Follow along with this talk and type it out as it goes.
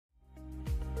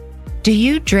Do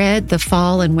you dread the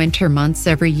fall and winter months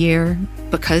every year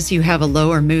because you have a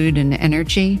lower mood and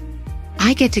energy?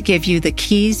 I get to give you the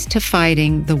keys to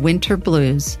fighting the winter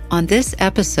blues on this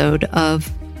episode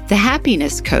of The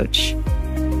Happiness Coach.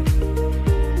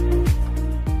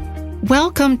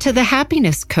 Welcome to The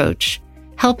Happiness Coach,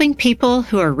 helping people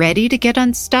who are ready to get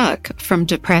unstuck from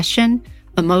depression,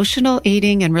 emotional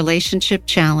eating, and relationship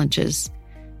challenges.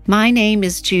 My name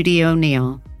is Judy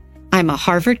O'Neill. I'm a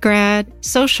Harvard grad,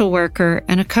 social worker,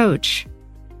 and a coach.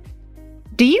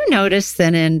 Do you notice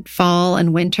that in fall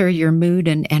and winter, your mood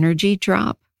and energy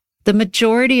drop? The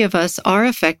majority of us are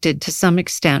affected to some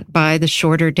extent by the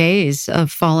shorter days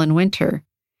of fall and winter.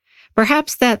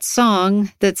 Perhaps that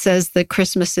song that says that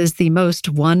Christmas is the most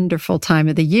wonderful time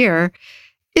of the year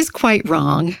is quite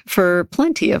wrong for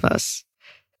plenty of us.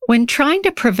 When trying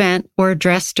to prevent or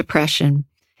address depression,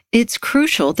 it's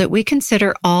crucial that we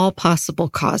consider all possible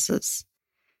causes.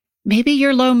 Maybe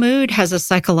your low mood has a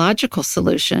psychological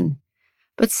solution,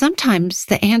 but sometimes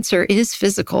the answer is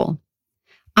physical.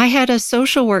 I had a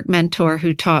social work mentor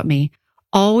who taught me,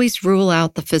 always rule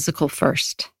out the physical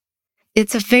first.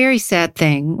 It's a very sad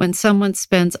thing when someone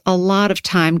spends a lot of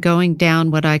time going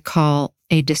down what I call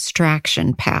a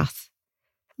distraction path,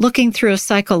 looking through a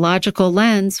psychological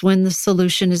lens when the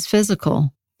solution is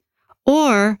physical,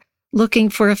 or looking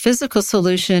for a physical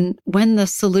solution when the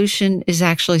solution is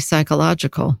actually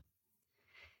psychological.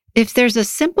 If there's a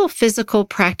simple physical,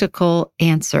 practical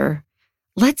answer,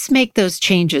 let's make those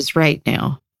changes right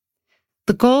now.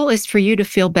 The goal is for you to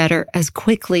feel better as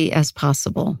quickly as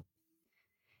possible.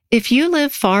 If you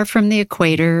live far from the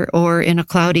equator or in a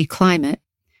cloudy climate,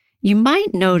 you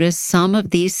might notice some of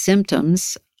these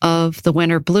symptoms of the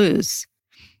winter blues.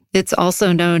 It's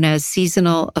also known as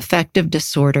seasonal affective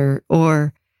disorder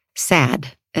or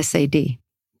SAD, S-A-D.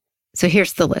 So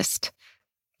here's the list.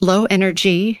 Low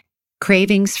energy,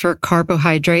 cravings for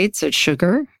carbohydrates or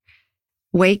sugar,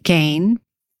 weight gain,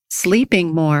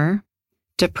 sleeping more,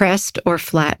 depressed or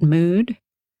flat mood,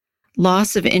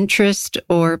 loss of interest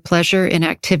or pleasure in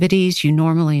activities you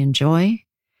normally enjoy,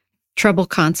 trouble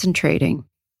concentrating.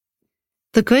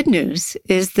 The good news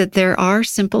is that there are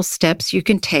simple steps you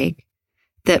can take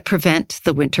that prevent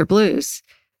the winter blues,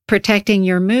 protecting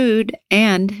your mood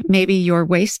and maybe your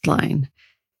waistline.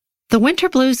 The winter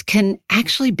blues can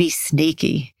actually be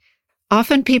sneaky.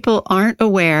 Often people aren't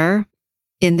aware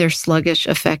in their sluggish,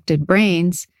 affected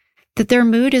brains that their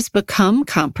mood has become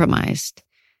compromised.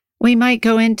 We might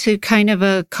go into kind of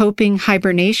a coping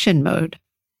hibernation mode.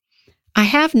 I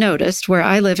have noticed where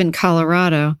I live in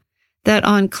Colorado that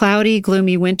on cloudy,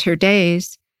 gloomy winter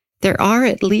days, there are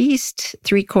at least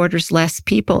 3/4 less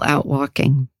people out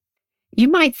walking. You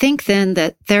might think then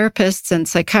that therapists and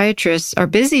psychiatrists are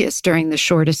busiest during the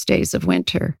shortest days of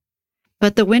winter.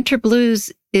 But the winter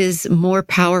blues is more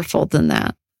powerful than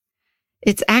that.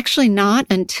 It's actually not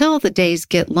until the days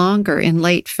get longer in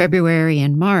late February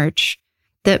and March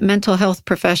that mental health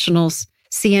professionals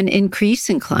see an increase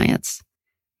in clients.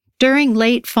 During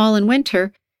late fall and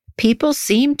winter, people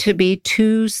seem to be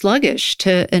too sluggish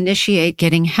to initiate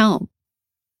getting help.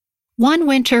 One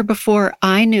winter before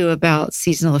I knew about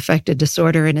seasonal affective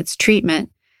disorder and its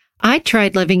treatment, I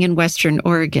tried living in Western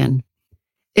Oregon.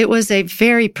 It was a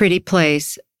very pretty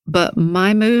place, but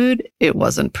my mood, it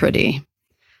wasn't pretty.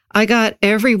 I got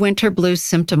every winter blues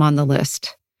symptom on the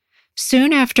list.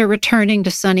 Soon after returning to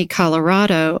sunny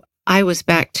Colorado, I was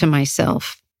back to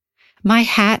myself. My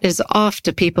hat is off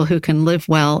to people who can live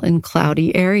well in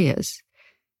cloudy areas.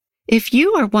 If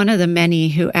you are one of the many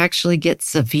who actually get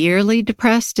severely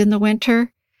depressed in the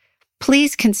winter,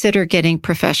 please consider getting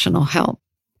professional help.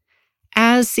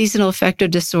 As seasonal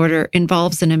affective disorder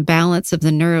involves an imbalance of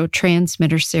the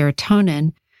neurotransmitter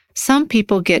serotonin, some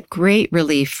people get great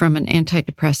relief from an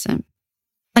antidepressant.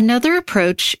 Another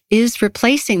approach is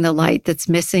replacing the light that's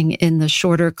missing in the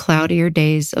shorter, cloudier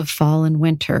days of fall and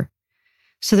winter.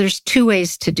 So there's two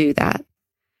ways to do that.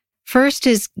 First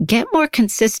is get more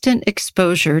consistent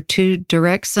exposure to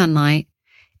direct sunlight,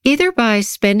 either by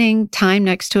spending time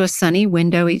next to a sunny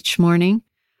window each morning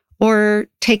or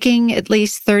taking at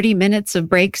least 30 minutes of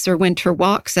breaks or winter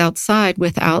walks outside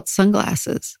without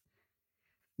sunglasses.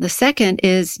 The second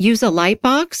is use a light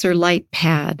box or light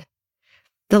pad.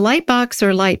 The light box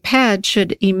or light pad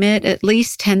should emit at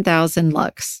least 10,000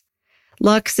 lux.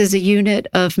 Lux is a unit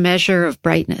of measure of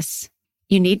brightness.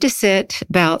 You need to sit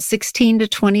about 16 to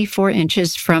 24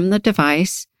 inches from the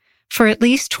device for at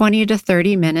least 20 to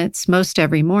 30 minutes most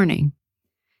every morning.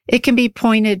 It can be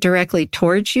pointed directly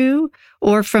towards you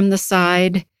or from the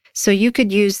side, so you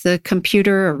could use the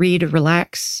computer or read or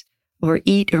relax or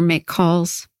eat or make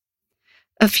calls.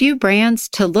 A few brands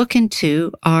to look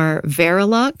into are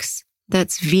Verilux,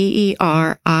 that's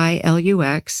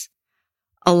VERILUX,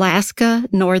 Alaska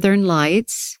Northern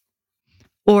Lights,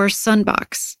 or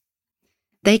Sunbox.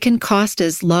 They can cost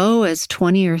as low as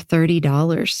 $20 or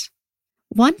 $30.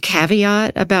 One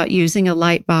caveat about using a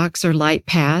light box or light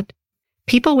pad: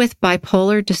 people with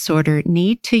bipolar disorder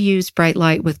need to use bright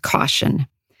light with caution,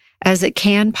 as it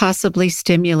can possibly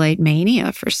stimulate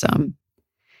mania for some.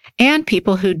 And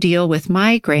people who deal with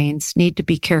migraines need to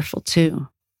be careful too.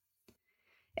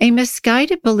 A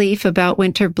misguided belief about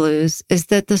winter blues is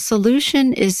that the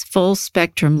solution is full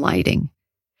spectrum lighting.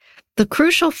 The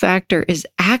crucial factor is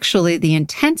actually the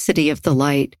intensity of the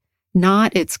light,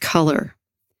 not its color.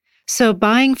 So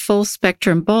buying full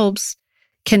spectrum bulbs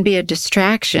can be a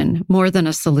distraction more than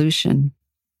a solution.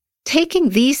 Taking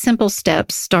these simple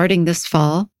steps starting this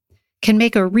fall can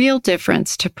make a real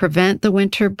difference to prevent the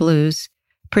winter blues,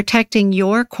 protecting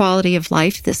your quality of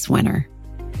life this winter.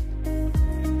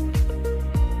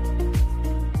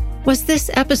 Was this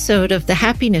episode of The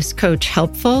Happiness Coach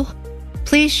helpful?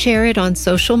 Please share it on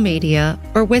social media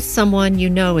or with someone you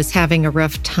know is having a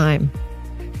rough time.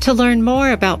 To learn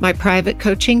more about my private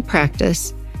coaching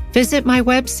practice, visit my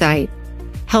website,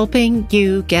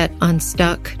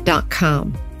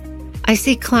 helpingyougetunstuck.com. I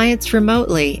see clients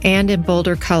remotely and in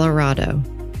Boulder, Colorado.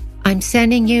 I'm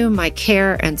sending you my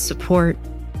care and support.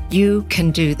 You can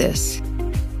do this.